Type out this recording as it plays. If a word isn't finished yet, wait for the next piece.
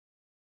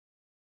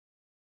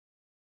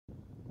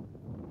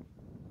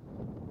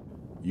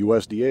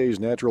USDA's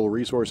Natural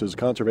Resources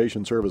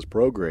Conservation Service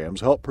programs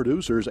help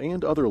producers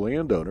and other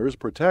landowners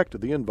protect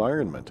the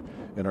environment.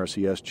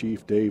 NRCS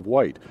Chief Dave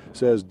White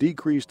says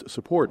decreased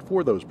support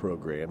for those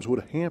programs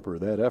would hamper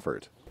that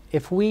effort.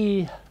 If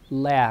we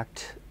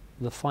lacked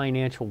the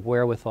financial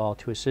wherewithal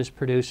to assist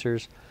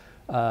producers,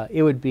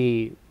 it would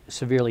be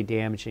severely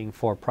damaging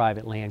for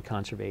private land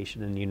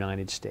conservation in the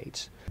United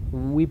States.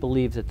 We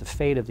believe that the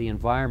fate of the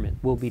environment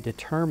will be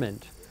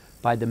determined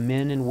by the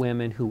men and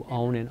women who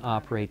own and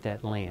operate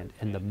that land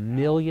and the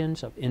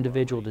millions of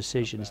individual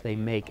decisions they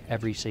make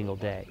every single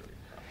day.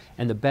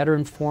 And the better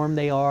informed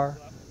they are,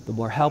 the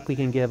more help we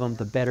can give them,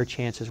 the better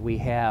chances we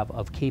have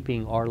of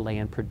keeping our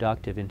land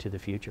productive into the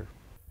future.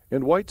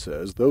 And White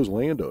says those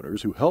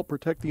landowners who help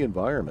protect the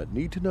environment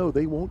need to know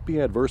they won't be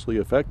adversely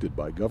affected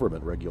by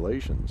government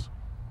regulations.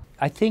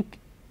 I think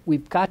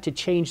we've got to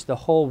change the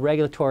whole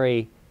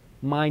regulatory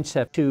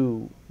mindset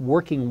to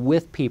working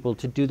with people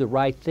to do the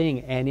right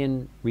thing, and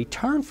in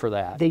return for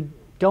that, they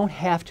don't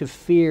have to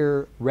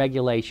fear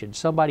regulation,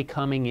 somebody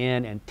coming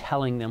in and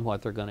telling them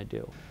what they're going to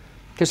do.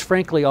 Because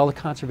frankly, all the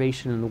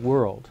conservation in the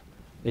world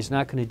is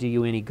not going to do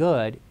you any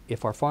good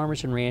if our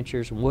farmers and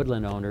ranchers and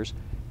woodland owners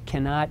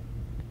cannot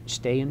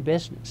stay in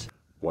business.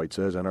 White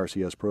says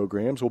NRCS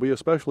programs will be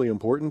especially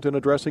important in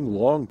addressing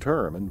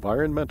long-term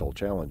environmental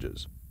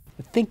challenges.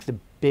 I think the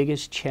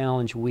biggest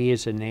challenge we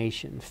as a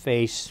nation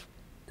face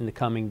in the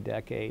coming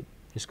decade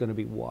is going to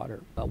be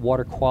water.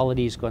 Water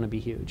quality is going to be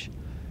huge.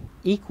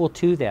 Equal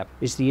to that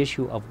is the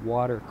issue of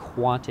water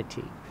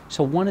quantity.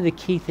 So one of the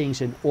key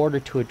things in order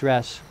to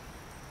address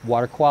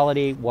water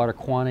quality, water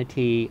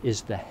quantity,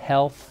 is the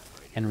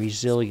health and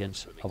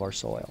resilience of our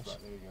soils.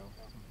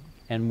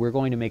 And we're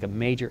going to make a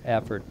major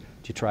effort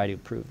to try to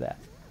improve that.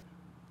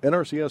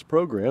 NRCS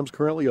programs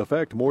currently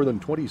affect more than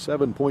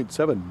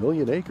 27.7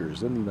 million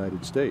acres in the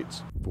United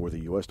States. For the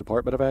U.S.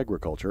 Department of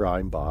Agriculture,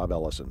 I'm Bob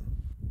Ellison.